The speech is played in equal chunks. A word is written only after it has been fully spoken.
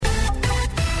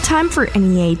time for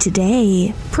NEA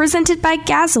Today, presented by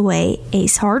Gazaway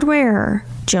Ace Hardware.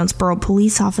 Jonesboro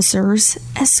police officers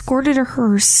escorted a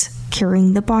hearse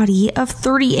carrying the body of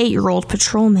 38-year-old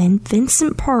patrolman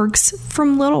Vincent Parks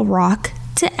from Little Rock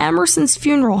to Emerson's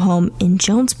funeral home in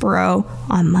Jonesboro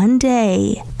on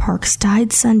Monday. Parks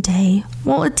died Sunday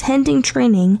while attending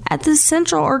training at the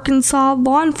Central Arkansas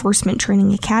Law Enforcement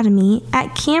Training Academy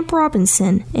at Camp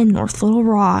Robinson in North Little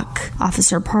Rock.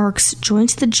 Officer Parks joined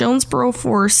the Jonesboro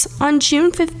force on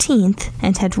June 15th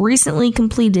and had recently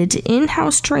completed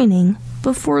in-house training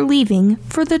before leaving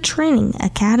for the training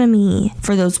academy.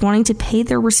 For those wanting to pay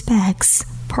their respects,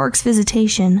 Parks'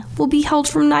 visitation will be held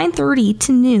from 9:30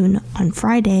 to noon on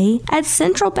Friday at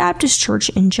Central Baptist Church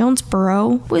in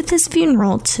Jonesboro, with his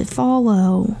funeral to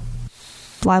follow.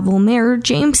 Blytheville Mayor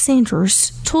James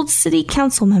Sanders told city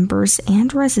council members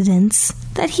and residents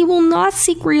that he will not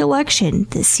seek re-election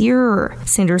this year.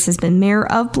 Sanders has been mayor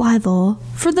of Blytheville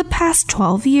for the past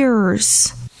 12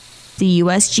 years. The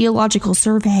U.S. Geological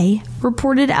Survey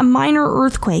reported a minor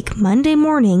earthquake Monday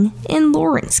morning in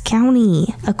Lawrence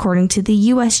County. According to the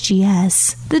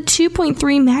USGS, the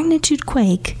 2.3 magnitude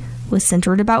quake was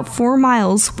centered about 4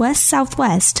 miles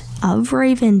west-southwest of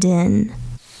Ravenden.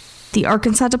 The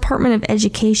Arkansas Department of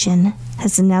Education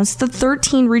has announced the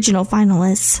 13 regional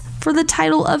finalists for the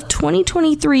title of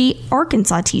 2023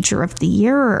 Arkansas Teacher of the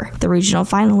Year. The regional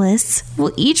finalists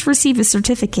will each receive a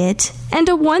certificate and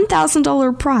a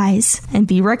 $1,000 prize and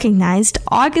be recognized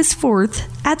August 4th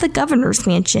at the Governor's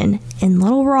Mansion in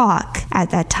Little Rock.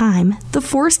 At that time, the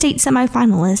 4 state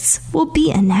semifinalists will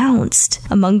be announced.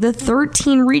 Among the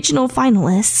 13 regional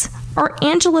finalists are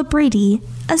Angela Brady,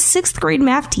 a 6th grade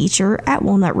math teacher at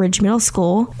Walnut Ridge Middle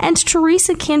School, and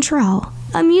Teresa Cantrell,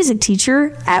 a music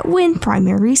teacher at Wynn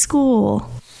Primary School.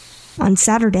 On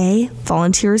Saturday,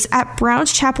 volunteers at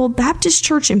Browns Chapel Baptist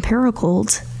Church in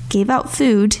Paragould gave out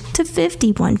food to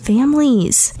 51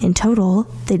 families. In total,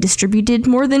 they distributed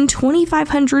more than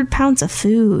 2,500 pounds of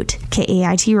food.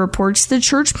 KAIT reports the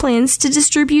church plans to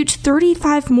distribute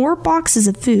 35 more boxes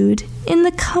of food in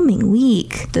the coming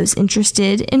week. Those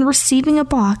interested in receiving a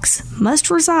box must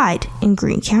reside in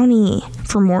Greene County.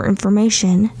 For more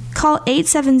information, call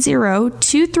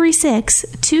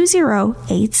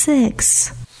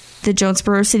 870-236-2086. The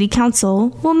Jonesboro City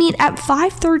Council will meet at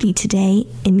 5:30 today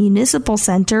in Municipal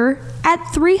Center at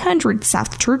 300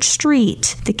 South Church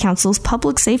Street. The Council's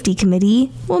Public Safety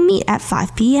Committee will meet at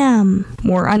 5 p.m.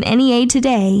 More on NEA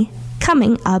Today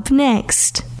coming up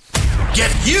next.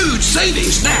 Get huge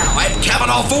savings now at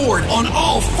Cavanaugh Ford on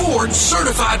all Ford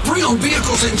certified pre-owned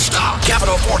vehicles in stock.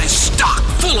 Cavanaugh Ford is stocked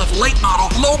full of late model,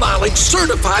 low mileage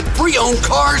certified pre-owned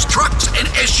cars, trucks, and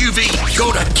SUVs.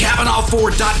 Go to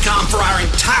CavanaughFord.com for our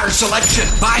entire selection.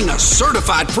 Buying a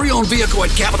certified pre-owned vehicle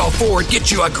at Cavanaugh Ford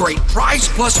gets you a great price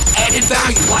plus added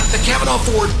value like the Cavanaugh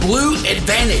Ford Blue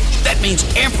Advantage. That means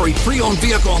every pre-owned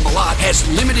vehicle on the lot has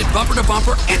limited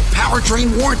bumper-to-bumper and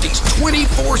powertrain warranties,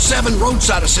 24/7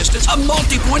 roadside assistance, a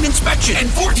multi-point inspection, and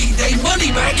 14-day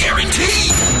money-back guarantee.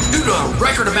 Due to a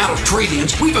record amount of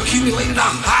trade-ins, we've accumulated a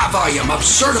high volume of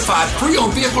certified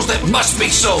pre-owned vehicles that must be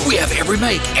sold. We have every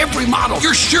make, every model.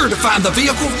 You're sure to find the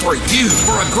vehicle for you.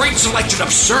 For a great selection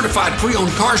of certified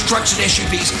pre-owned cars, trucks, and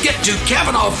SUVs, get to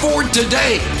Cavanaugh Ford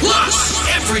today. Plus,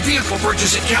 every vehicle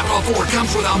purchase at Cavanaugh Ford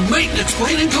comes with a maintenance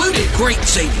plan included. Great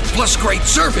savings plus great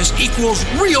service equals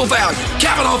real value.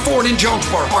 Cavanaugh Ford in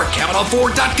Jonesboro or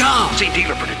CavanaughFord.com. See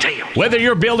dealer for details. Whether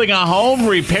you're building a home,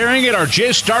 repairing it, or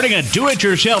just starting a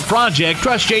do-it-yourself project,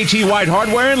 trust JT White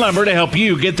Hardware and Lumber to help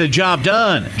you get the job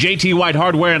done. JT White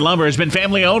Hardware and Lumber has been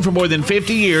family-owned for more than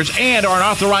 50 years and are an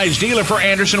authorized dealer for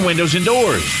Anderson Windows and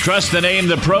Doors. Trust the name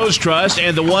the pros trust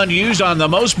and the one used on the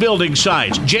most building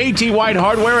sites. JT White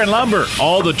Hardware and Lumber.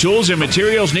 All the tools and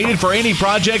materials needed for any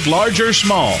project, large or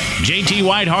small. JT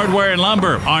White Hardware and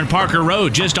Lumber on Parker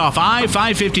Road, just off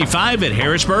I-555 at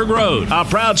Harrisburg Road. A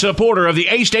proud supporter of the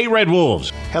A-State Red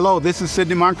Wolves. Hello, this is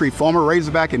Sidney Moncrief, former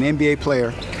Razorback and NBA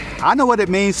player. I know what it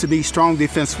means to be strong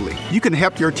defensively. You can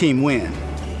help your team win.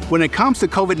 When it comes to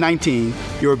COVID-19,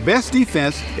 your best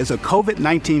defense is a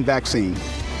COVID-19 vaccine.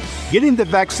 Getting the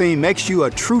vaccine makes you a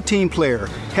true team player,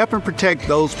 helping protect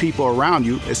those people around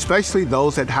you, especially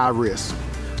those at high risk.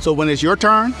 So when it's your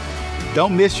turn,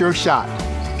 don't miss your shot.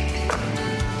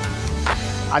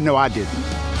 I know I didn't.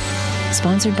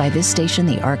 Sponsored by this station,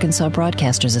 the Arkansas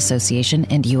Broadcasters Association,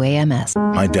 and UAMS.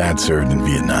 My dad served in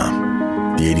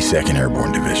Vietnam, the 82nd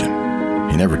Airborne Division.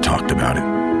 He never talked about it,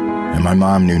 and my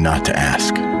mom knew not to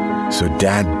ask. So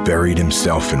Dad buried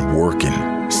himself in work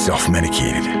and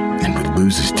self-medicated and would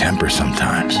lose his temper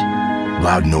sometimes.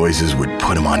 Loud noises would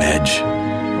put him on edge.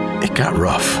 It got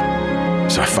rough.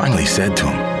 So I finally said to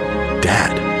him,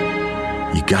 Dad,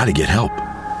 you gotta get help.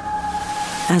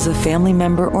 As a family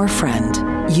member or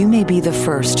friend, you may be the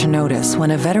first to notice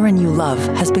when a veteran you love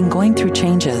has been going through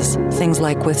changes. Things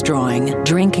like withdrawing,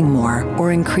 drinking more,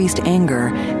 or increased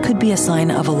anger could be a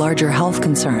sign of a larger health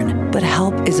concern, but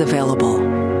help is available.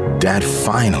 Dad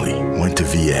finally went to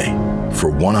VA for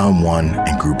one-on-one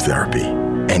and group therapy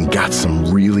and got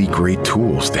some really great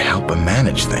tools to help him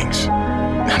manage things.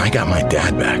 And I got my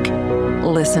dad back.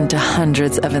 Listen to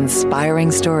hundreds of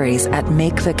inspiring stories at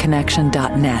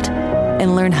maketheconnection.net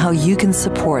and learn how you can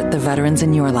support the veterans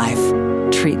in your life.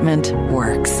 Treatment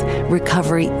works.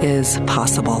 Recovery is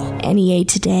possible. NEA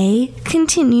Today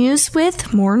continues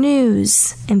with more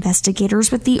news.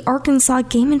 Investigators with the Arkansas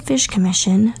Game and Fish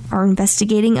Commission are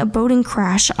investigating a boating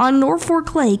crash on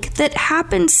Norfolk Lake that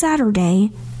happened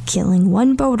Saturday, killing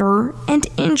one boater and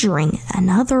injuring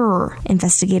another.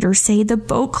 Investigators say the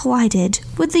boat collided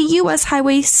with the U.S.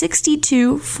 Highway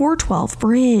 62 412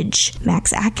 bridge.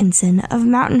 Max Atkinson of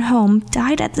Mountain Home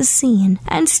died at the scene,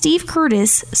 and Steve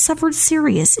Curtis suffered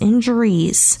serious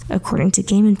injuries. According to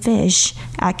Game and Fish,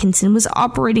 Atkinson was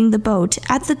operating the boat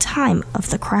at the time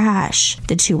of the crash.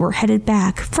 The two were headed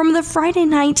back from the Friday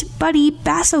night Buddy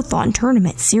Bassothon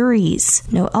Tournament series.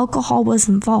 No alcohol was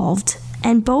involved,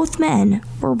 and both men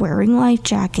were wearing life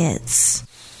jackets.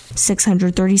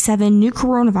 637 new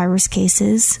coronavirus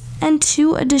cases and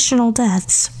 2 additional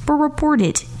deaths were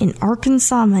reported in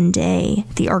Arkansas Monday.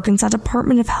 The Arkansas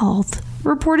Department of Health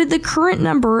reported the current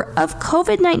number of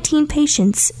COVID-19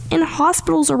 patients in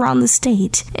hospitals around the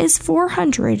state is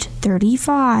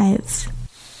 435.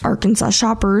 Arkansas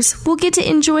shoppers will get to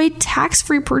enjoy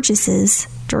tax-free purchases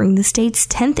during the state's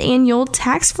 10th annual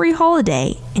tax-free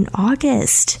holiday in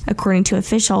August. According to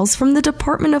officials from the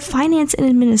Department of Finance and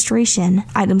Administration,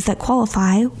 items that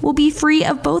qualify will be free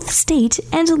of both state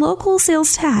and local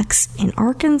sales tax in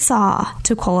Arkansas.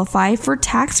 To qualify for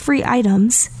tax-free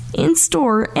items,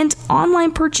 in-store and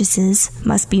online purchases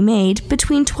must be made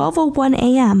between 12:01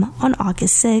 a.m. on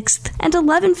August 6th and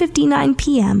 11:59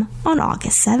 p.m. on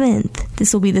August 7th.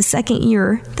 This will be the second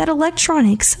year that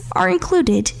electronics are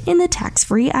included in the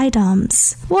tax-free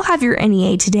items. We'll have your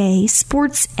NEA Today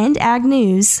sports and ag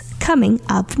news coming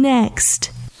up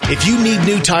next. If you need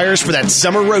new tires for that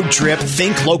summer road trip,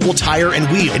 think Local Tire and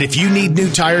Wheel. And if you need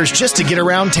new tires just to get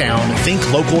around town,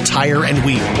 think Local Tire and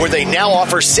Wheel, where they now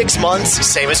offer 6 months,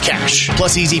 same as cash.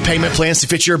 Plus easy payment plans to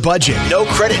fit your budget. No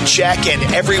credit check and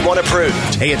everyone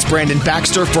approved. Hey, it's Brandon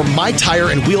Baxter for My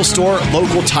Tire and Wheel store,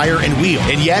 Local Tire and Wheel.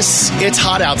 And yes, it's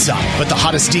hot outside, but the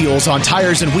hottest deals on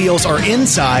tires and wheels are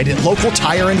inside at Local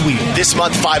Tire and Wheel. This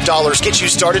month, $5 gets you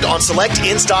started on select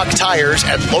in-stock tires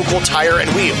at Local Tire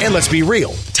and Wheel. And let's be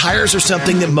real, tires are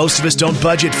something that most of us don't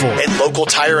budget for, and Local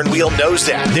Tire and Wheel knows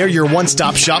that. They're your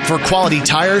one-stop shop for quality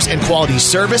tires and quality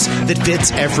service that fits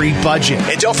every budget.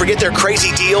 And don't forget their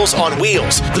crazy deals on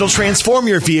wheels that'll transform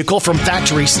your vehicle from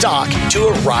factory stock to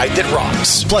a ride that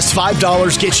rocks. Plus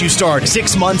 $5 gets you started.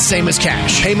 6 months, same as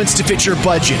cash. Payments to fit your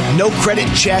budget. No credit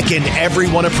check and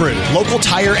everyone approved. Local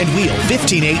Tire and Wheel,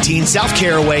 1518 South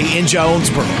Caraway in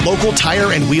Jonesboro.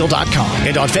 LocalTireandWheel.com.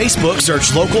 And on Facebook,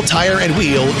 search Local Tire and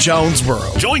Wheel Jonesboro.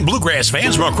 Join Bluegrass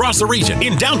fans from across the region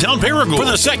in downtown Paragould for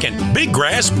the second Big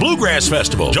Grass Bluegrass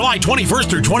Festival, July 21st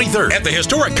through 23rd at the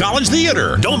historic Collins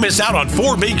Theater. Don't miss out on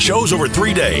 4 big shows over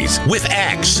 3 days with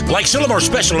acts like Sillamore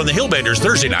Special and the Hillbenders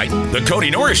Thursday night, the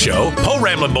Cody Norris Show, Poe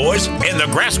Ramblin' Boys, and the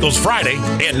Grascals Friday,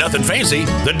 and Nothing Fancy,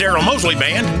 the Daryl Mosley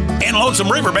Band, and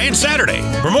Lonesome River Band Saturday.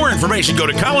 For more information, go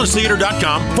to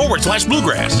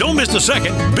collinstheater.com/bluegrass. Don't miss the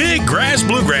second Big Grass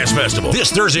Bluegrass Festival this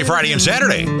Thursday, Friday, and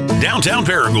Saturday, downtown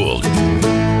Paragould.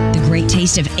 Great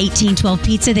taste of 1812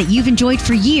 pizza that you've enjoyed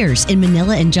for years in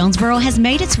Manila and Jonesboro has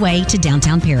made its way to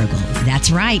downtown Paragould.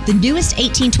 That's right. The newest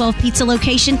 1812 pizza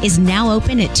location is now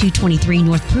open at 223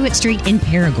 North Pruitt Street in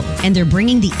Paragould, and they're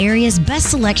bringing the area's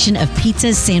best selection of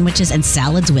pizzas, sandwiches, and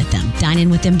salads with them. Dine in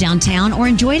with them downtown or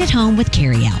enjoy it at home with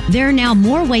carryout. There are now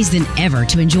more ways than ever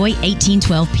to enjoy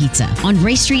 1812 pizza on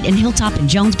Ray Street and Hilltop in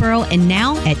Jonesboro, and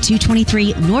now at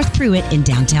 223 North Pruitt in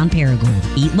downtown Paragould.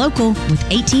 Eat local with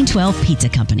 1812 Pizza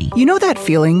Company. You know that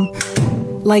feeling?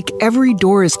 Like every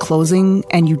door is closing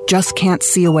and you just can't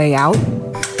see a way out?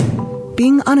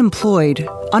 Being unemployed,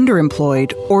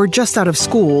 underemployed, or just out of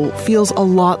school feels a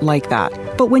lot like that.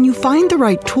 But when you find the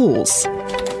right tools,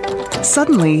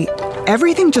 suddenly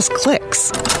everything just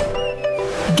clicks.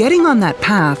 Getting on that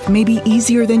path may be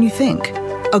easier than you think.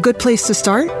 A good place to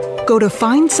start? Go to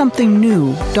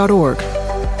findsomethingnew.org.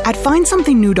 At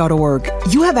findsomethingnew.org,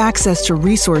 you have access to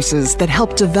resources that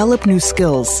help develop new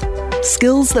skills.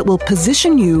 Skills that will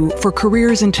position you for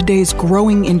careers in today's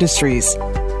growing industries.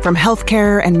 From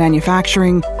healthcare and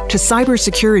manufacturing to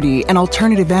cybersecurity and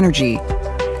alternative energy,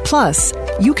 Plus,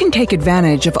 you can take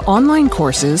advantage of online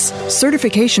courses,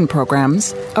 certification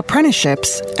programs,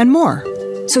 apprenticeships, and more.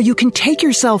 So you can take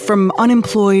yourself from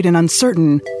unemployed and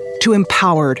uncertain to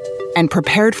empowered and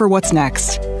prepared for what's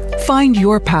next. Find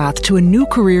your path to a new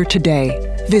career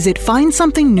today. Visit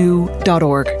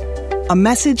findsomethingnew.org. A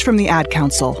message from the Ad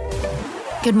Council.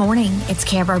 Good morning. It's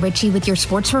Kara Ritchie with your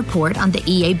sports report on the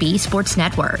EAB Sports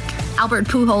Network. Albert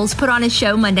Pujols put on a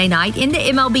show Monday night in the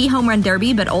MLB Home Run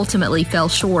Derby, but ultimately fell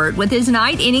short with his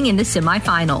ninth inning in the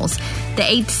semifinals. The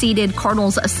 8th-seeded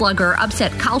Cardinals slugger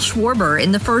upset Kyle Schwarber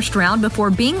in the first round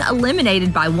before being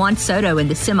eliminated by Juan Soto in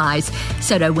the semis.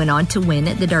 Soto went on to win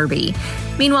the Derby.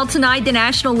 Meanwhile, tonight, the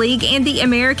National League and the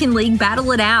American League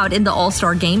battle it out in the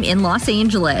All-Star Game in Los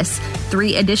Angeles.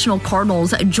 3 additional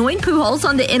Cardinals joined Pujols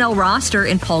on the NL roster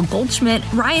in Paul Goldschmidt,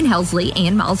 Ryan Helsley,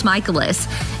 and Miles Michaelis.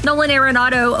 Nolan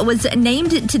Arenado was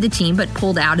named to the team but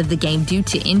pulled out of the game due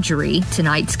to injury.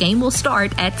 Tonight's game will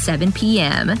start at 7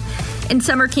 p.m. And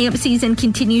summer camp season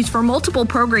continues for multiple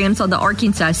programs on the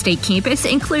Arkansas State campus,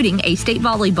 including A-State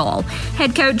volleyball.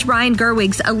 Head coach Brian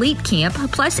Gerwig's Elite Camp,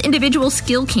 plus individual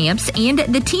skill camps, and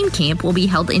the team camp will be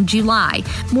held in July.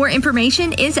 More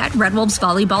information is at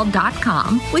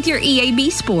redwolvesvolleyball.com. With your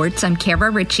EAB Sports, I'm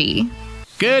Kara Ritchie.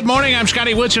 Good morning. I'm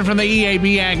Scotty Woodson from the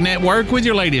EAB Ag Network with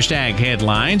your latest ag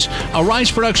headlines. A rice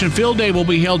production field day will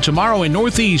be held tomorrow in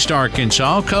Northeast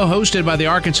Arkansas, co-hosted by the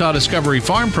Arkansas Discovery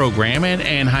Farm Program and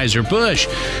Anheuser-Busch.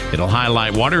 It'll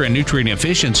highlight water and nutrient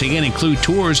efficiency and include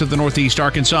tours of the Northeast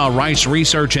Arkansas Rice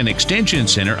Research and Extension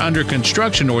Center under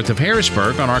construction north of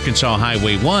Harrisburg on Arkansas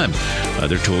Highway 1.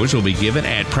 Other tours will be given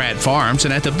at Pratt Farms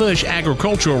and at the Busch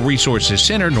Agricultural Resources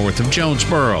Center north of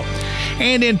Jonesboro.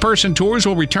 And in-person tours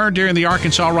will return during the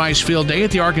Arkansas Rice Field Day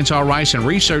at the Arkansas Rice and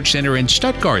Research Center in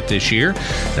Stuttgart this year.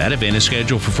 That event is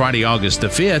scheduled for Friday, August the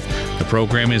 5th. The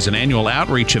program is an annual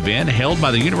outreach event held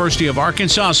by the University of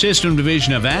Arkansas System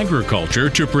Division of Agriculture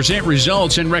to present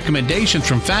results and recommendations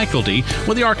from faculty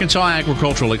with the Arkansas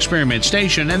Agricultural Experiment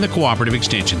Station and the Cooperative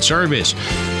Extension Service.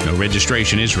 No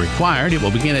registration is required. It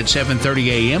will begin at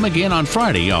 7:30 a.m. again on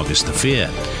Friday, August the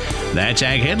 5th. That's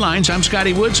Ag Headlines. I'm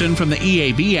Scotty Woodson from the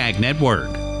EAB Ag Network.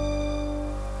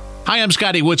 Hi, I'm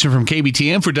Scotty Woodson from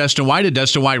KBTM for Dustin White at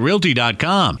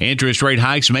DustinWhiteRealty.com. Interest rate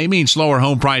hikes may mean slower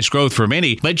home price growth for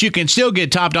many, but you can still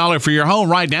get top dollar for your home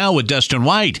right now with Dustin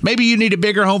White. Maybe you need a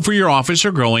bigger home for your office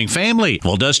or growing family.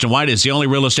 Well, Dustin White is the only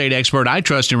real estate expert I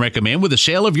trust and recommend with the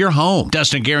sale of your home.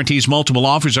 Dustin guarantees multiple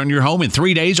offers on your home in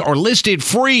 3 days or listed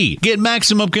free. Get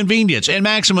maximum convenience and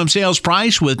maximum sales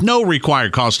price with no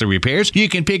required costly repairs. You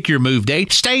can pick your move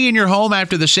date, stay in your home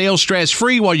after the sale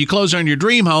stress-free while you close on your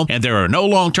dream home, and there are no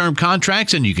long-term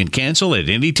contracts and you can cancel at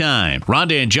any time.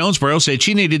 Rhonda in Jonesboro said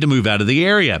she needed to move out of the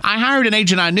area. I hired an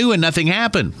agent I knew and nothing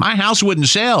happened. My house wouldn't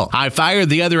sell. I fired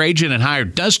the other agent and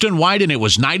hired Dustin White, and it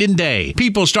was night and day.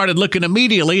 People started looking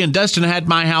immediately, and Dustin had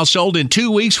my house sold in 2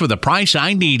 weeks for the price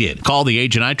I needed. Call the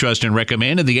agent I trust and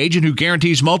recommend, and the agent who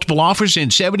guarantees multiple offers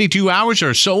in 72 hours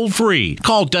are sold free.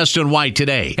 Call Dustin White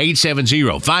today,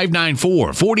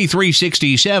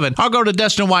 870-594-4367, or go to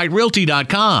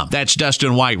DustinWhiteRealty.com. That's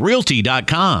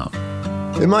DustinWhiteRealty.com.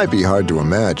 It might be hard to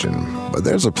imagine, but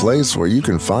there's a place where you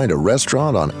can find a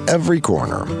restaurant on every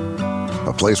corner.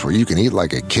 A place where you can eat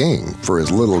like a king for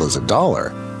as little as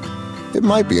 $1. It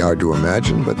might be hard to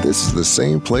imagine, but this is the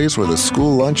same place where the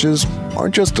school lunches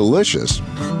aren't just delicious,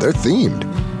 they're themed,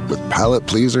 with palate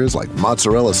pleasers like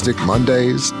Mozzarella Stick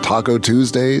Mondays, Taco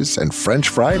Tuesdays, and French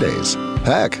Fridays.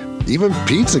 Heck, even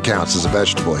pizza counts as a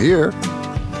vegetable here.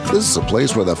 This is a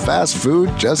place where the fast food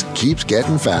just keeps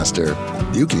getting faster.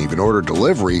 You can even order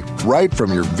delivery right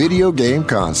from your video game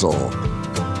console.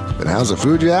 And how's the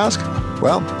food, you ask?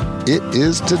 Well, it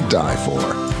is to die for.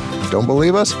 Don't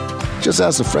believe us? Just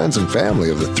ask the friends and family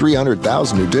of the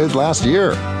 300,000 who did last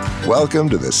year. Welcome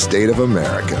to the state of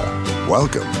America.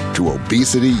 Welcome to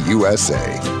Obesity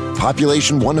USA.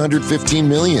 Population 115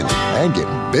 million and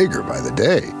getting bigger by the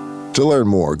day. To learn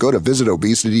more, go to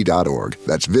visitobesity.org.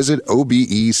 That's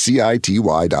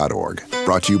visitobecity.org.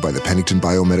 Brought to you by the Pennington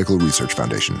Biomedical Research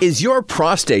Foundation. Is your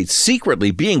prostate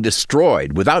secretly being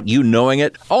destroyed without you knowing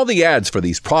it? All the ads for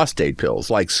these prostate pills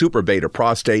like Super Beta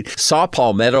Prostate, Saw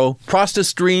Palmetto,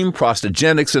 ProstaStream,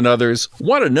 Prostagenics, and others.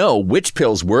 Want to know which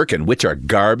pills work and which are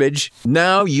garbage?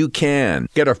 Now you can.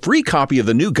 Get a free copy of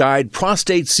the new guide,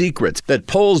 Prostate Secrets, that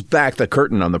pulls back the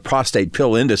curtain on the prostate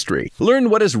pill industry. Learn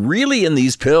what is really in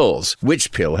these pills. pills.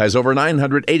 Which pill has over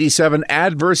 987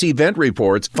 adverse event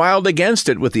reports filed against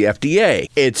it with the FDA?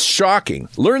 It's shocking.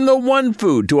 Learn the one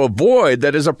food to avoid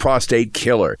that is a prostate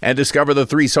killer, and discover the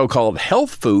 3 so-called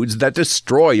health foods that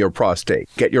destroy your prostate.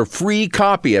 Get your free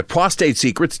copy at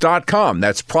prostatesecrets.com.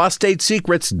 That's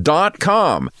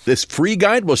prostatesecrets.com. This free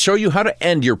guide will show you how to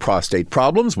end your prostate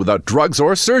problems without drugs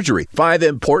or surgery, 5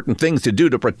 important things to do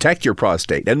to protect your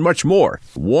prostate, and much more.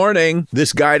 Warning,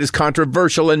 this guide is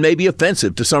controversial and may be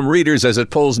offensive to some readers as it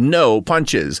pulls no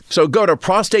punches. So go to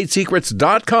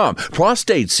prostatesecrets.com.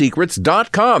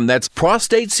 prostatesecrets.com. That's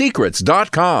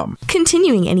prostatesecrets.com.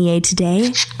 Continuing NEA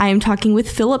Today, I am talking with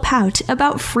Philip Hout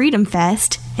about Freedom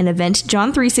Fest, an event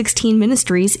John 3:16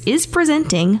 Ministries is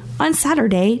presenting on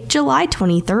Saturday, July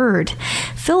 23rd.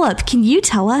 Philip, can you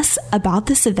tell us about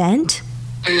this event?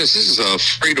 Yes, this is a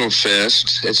Freedom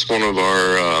Fest. It's one of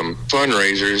our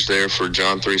fundraisers there for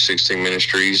John 3:16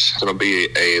 Ministries. It's going to be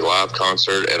a live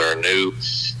concert at our new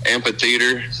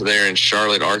amphitheater there in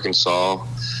Charlotte, Arkansas.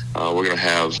 We're going to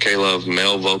have K-Love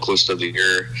Male Vocalist of the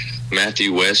Year,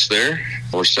 Matthew West there.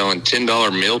 We're selling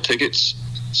 $10 meal tickets.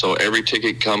 So every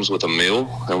ticket comes with a meal,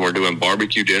 and we're doing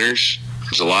barbecue dinners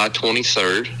July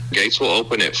 23rd. Gates will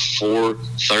open at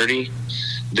 4:30.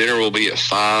 Dinner will be at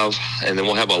 5, and then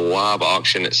we'll have a live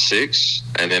auction at 6.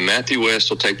 And then Matthew West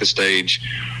will take the stage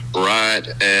right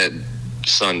at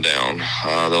sundown.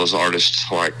 Those artists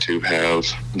like to have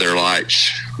their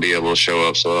lights be able to show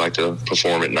up, so they like to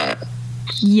perform at night.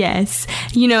 Yes.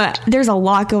 You know, there's a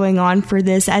lot going on for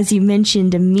this. As you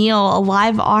mentioned, a meal, a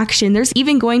live auction. There's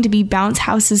even going to be bounce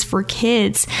houses for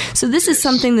kids. So this is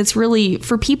something that's really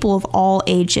for people of all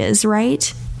ages,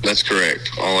 right? That's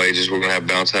correct. All ages. We're going to have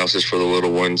bounce houses for the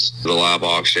little ones, the live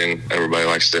auction. Everybody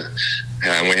likes to.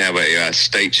 And we have a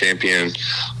state champion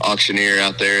auctioneer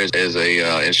out there as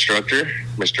a instructor,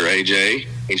 Mr. AJ.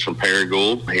 He's from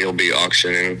Paragould. He'll be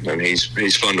auctioning, and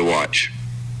he's fun to watch.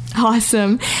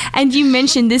 Awesome. And you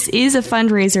mentioned this is a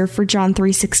fundraiser for John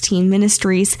 3:16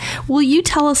 Ministries. Will you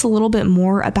tell us a little bit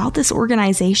more about this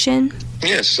organization?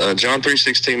 Yes, John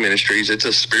 3:16 Ministries, it's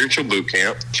a spiritual boot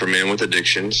camp for men with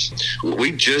addictions.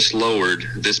 We just lowered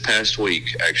this past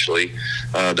week, actually,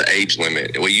 the age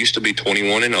limit. We used to be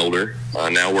 21 and older.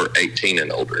 Now we're 18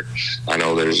 and older. I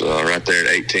know there's right there at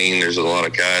 18, there's a lot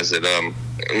of guys that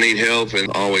need help and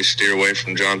always steer away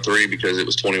from John 3 because it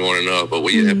was 21 and up, but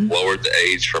we have lowered the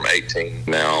age from 18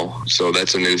 now, so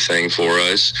that's a new thing for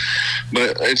us.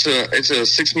 But it's a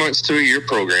 6 months to a year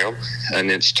program,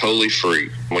 and it's totally free.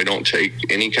 We don't take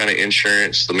any kind of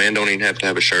insurance. The man don't even have to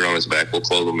have a shirt on his back. We'll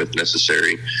clothe him if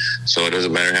necessary, so it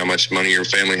doesn't matter how much money your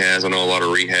family has. I know a lot of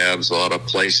rehabs, a lot of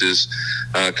places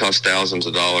cost thousands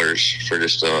of dollars for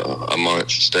just a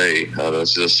month stay.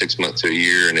 This is a 6 month to a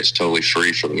year, and it's totally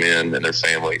free for the men and their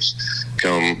families.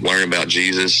 Come learn about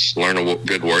Jesus, learn a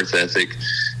good work ethic,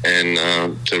 and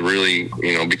to really,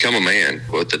 become a man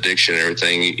with addiction and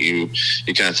everything. You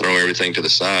kind of throw everything to the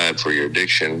side for your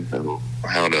addiction, and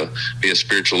how to be a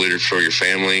spiritual leader for your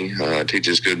family.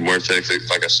 Teaches good work ethic,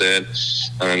 like I said,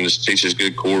 and just teaches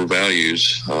good core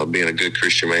values, being a good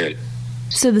Christian man.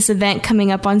 So this event coming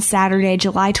up on Saturday,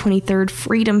 July 23rd,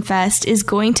 Freedom Fest, is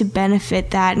going to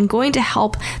benefit that and going to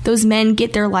help those men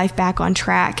get their life back on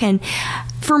track. And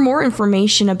for more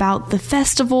information about the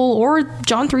festival or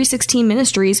John 3:16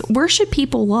 Ministries, where should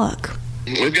people look?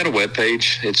 We've got a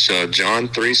webpage. It's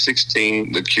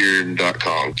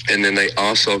john316thecure.com. And then they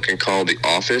also can call the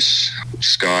office.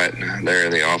 Scott, there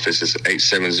in the office, is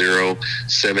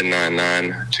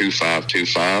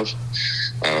 870-799-2525.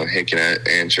 He can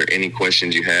answer any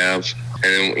questions you have.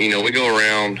 And, we go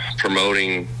around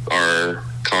promoting our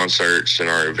concerts and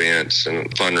our events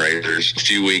and fundraisers a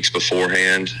few weeks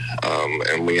beforehand.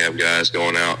 And we have guys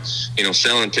going out,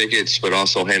 selling tickets, but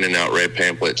also handing out red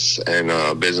pamphlets, and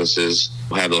businesses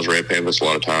will have those red pamphlets a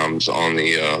lot of times on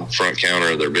the front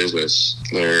counter of their business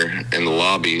there in the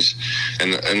lobbies.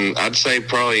 And I'd say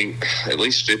probably at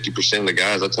least 50% of the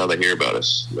guys, that's how they hear about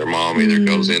us. Their mom either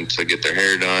goes in to get their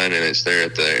hair done, and it's there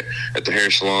at the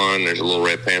hair salon. There's a little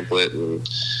red pamphlet, and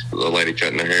the lady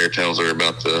cutting their hair tells her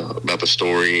about the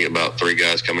story about 3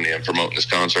 guys coming in promoting this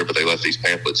concert, but they left these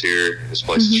pamphlets here. This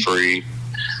place is free.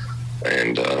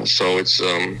 And so it's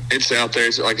out there.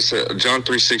 It's, like I said, John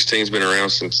 3:16 has been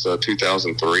around since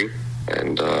 2003,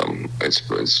 and it's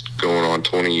going on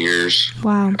 20 years.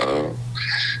 Wow.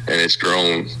 And it's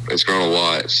grown a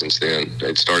lot since then.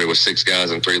 It started with 6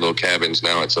 guys in 3 little cabins.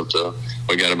 Now it's up to,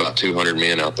 we got about 200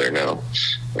 men out there now,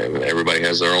 and everybody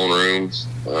has their own room.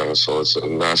 So it's a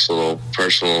nice little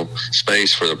personal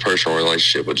space for the personal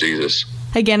relationship with Jesus.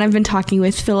 Again, I've been talking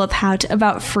with Philip Hout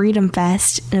about Freedom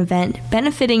Fest, an event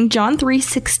benefiting John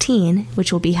 3:16,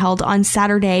 which will be held on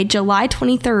Saturday, July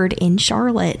 23rd in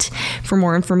Charlotte. For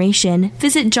more information,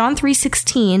 visit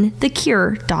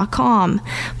john316thecure.com.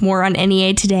 More on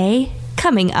NEA Today,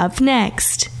 coming up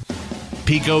next.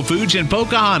 Pico Foods in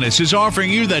Pocahontas is offering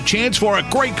you the chance for a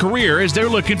great career as they're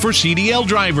looking for CDL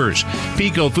drivers.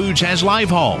 Pico Foods has live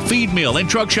haul, feed mill, and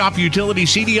truck shop utility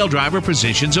CDL driver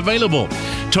positions available.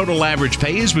 Total average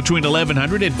pay is between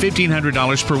 $1,100 and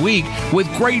 $1,500 per week with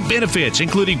great benefits,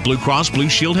 including Blue Cross Blue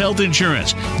Shield health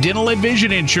insurance, dental and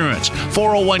vision insurance,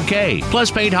 401k, plus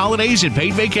paid holidays and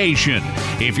paid vacation.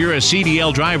 If you're a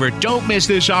CDL driver, don't miss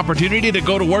this opportunity to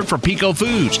go to work for Pico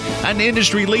Foods, an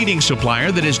industry-leading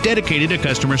supplier that is dedicated to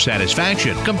customer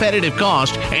satisfaction, competitive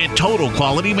cost, and total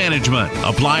quality management.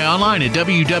 Apply online at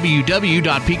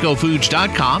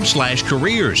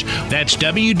www.picofoods.com/careers. That's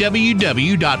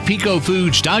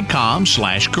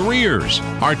www.picofoods.com/careers.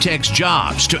 Or text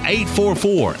JOBS to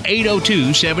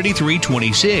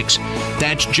 844-802-7326.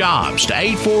 That's JOBS to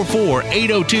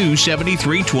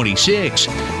 844-802-7326.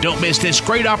 Don't miss this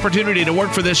great opportunity to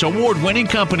work for this award-winning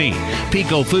company.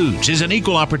 Pico Foods is an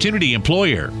equal opportunity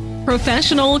employer.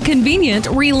 Professional, convenient,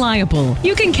 reliable.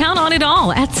 You can count on it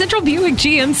all at Central Buick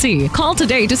GMC. Call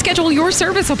today to schedule your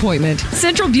service appointment.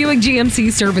 Central Buick GMC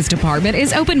Service Department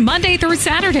is open Monday through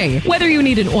Saturday. Whether you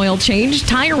need an oil change,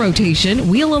 tire rotation,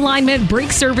 wheel alignment,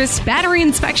 brake service, battery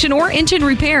inspection, or engine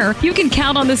repair, you can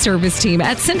count on the service team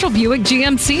at Central Buick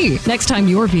GMC. Next time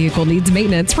your vehicle needs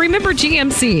maintenance, remember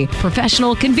GMC.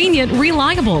 Professional, convenient,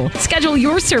 reliable. Schedule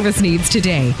your service needs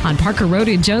today on Parker Road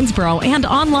in Jonesboro and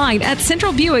online at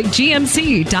centralbuickgmc.com.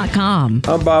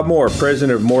 I'm Bob Moore,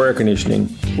 president of Moore Air Conditioning.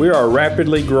 We are a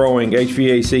rapidly growing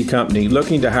HVAC company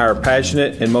looking to hire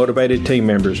passionate and motivated team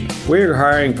members. We are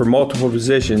hiring for multiple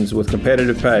positions with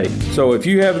competitive pay. So if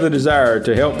you have the desire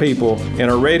to help people and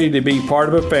are ready to be part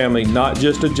of a family, not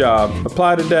just a job,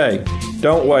 apply today.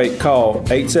 Don't wait. Call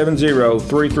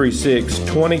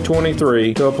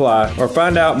 870-336-2023 to apply or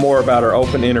find out more about our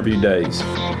open interview days.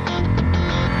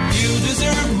 You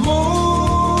deserve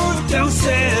more. Don't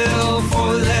settle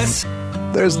for less.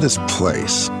 There's this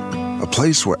place, a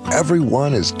place where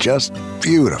everyone is just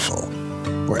beautiful,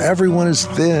 where everyone is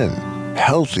thin,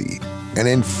 healthy, and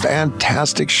in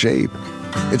fantastic shape.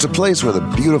 It's a place where the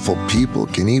beautiful people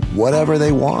can eat whatever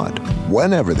they want,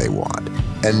 whenever they want,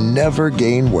 and never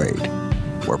gain weight.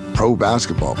 Where pro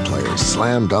basketball players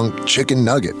slam dunk chicken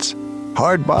nuggets,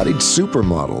 hard-bodied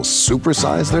supermodels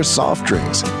supersize their soft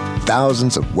drinks.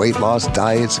 Thousands of weight loss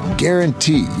diets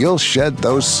guarantee you'll shed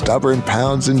those stubborn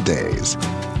pounds in days.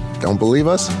 Don't believe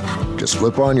us? Just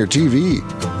flip on your TV,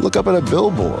 look up at a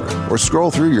billboard, or scroll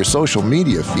through your social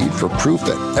media feed for proof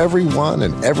that everyone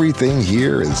and everything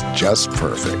here is just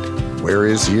perfect. Where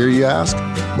is here, you ask?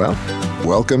 Well,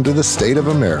 welcome to the state of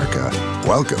America.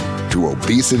 Welcome to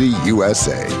Obesity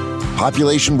USA.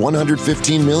 Population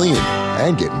 115 million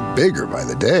and getting bigger by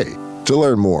the day. To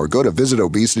learn more, go to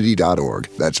visitobesity.org.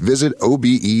 That's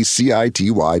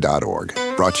visitobecity.org.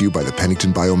 Brought to you by the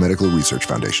Pennington Biomedical Research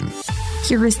Foundation.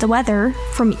 Here is the weather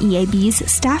from EAB's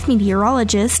staff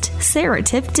meteorologist, Sarah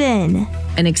Tipton.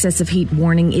 An excessive heat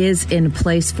warning is in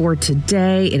place for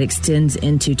today. It extends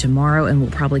into tomorrow, and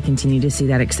we'll probably continue to see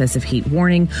that excessive heat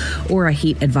warning or a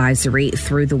heat advisory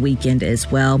through the weekend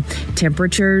as well.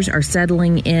 Temperatures are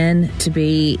settling in to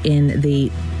be in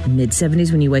the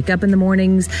mid-70s when you wake up in the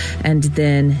mornings, and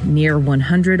then near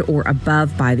 100 or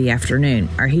above by the afternoon.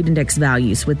 Our heat index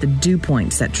values with the dew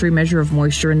points, that true measure of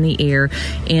moisture in the air,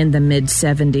 in the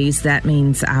mid-70s. That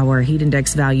means our heat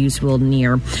index values will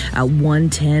near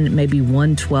 110, maybe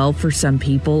 112 for some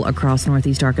people across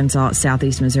northeast Arkansas,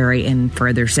 southeast Missouri, and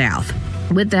further south.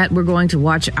 With that, we're going to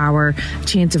watch our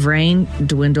chance of rain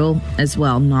dwindle as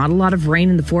well. Not a lot of rain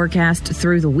in the forecast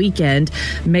through the weekend.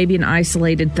 Maybe an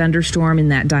isolated thunderstorm in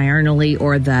that diurnally,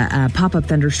 or the pop-up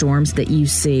thunderstorms that you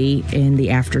see in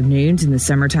the afternoons in the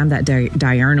summertime, that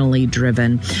diurnally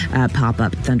driven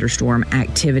pop-up thunderstorm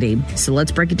activity. So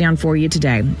let's break it down for you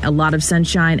today. A lot of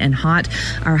sunshine and hot.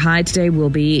 Our high today will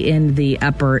be in the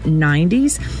upper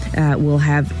 90s. We'll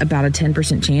have about a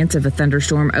 10% chance of a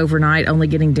thunderstorm overnight, only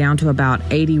getting down to about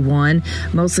 81.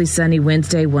 Mostly sunny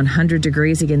Wednesday, 100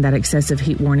 degrees. Again, that excessive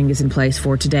heat warning is in place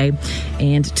for today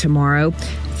and tomorrow.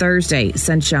 Thursday,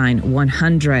 sunshine,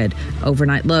 100.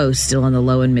 Overnight lows still in the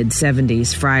low and mid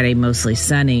 70s. Friday, mostly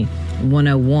sunny,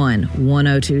 101.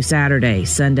 102 Saturday,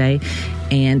 Sunday,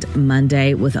 and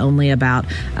Monday, with only about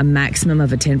a maximum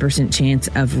of a 10% chance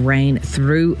of rain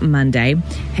through Monday.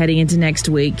 Heading into next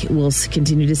week, we'll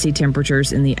continue to see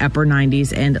temperatures in the upper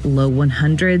 90s and low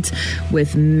 100s,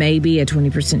 with maybe a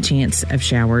 20% chance of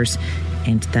showers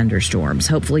and thunderstorms.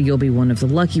 Hopefully you'll be one of the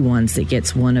lucky ones that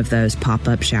gets one of those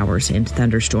pop-up showers and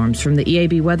thunderstorms. From the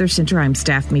EAB Weather Center, I'm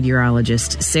staff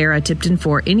meteorologist Sarah Tipton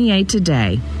for NEA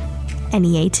Today.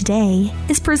 NEA Today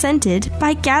is presented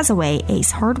by Gazaway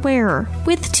Ace Hardware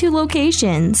with 2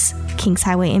 locations, Kings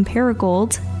Highway in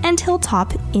Paragould and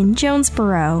Hilltop in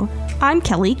Jonesboro. I'm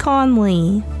Kelly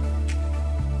Conley.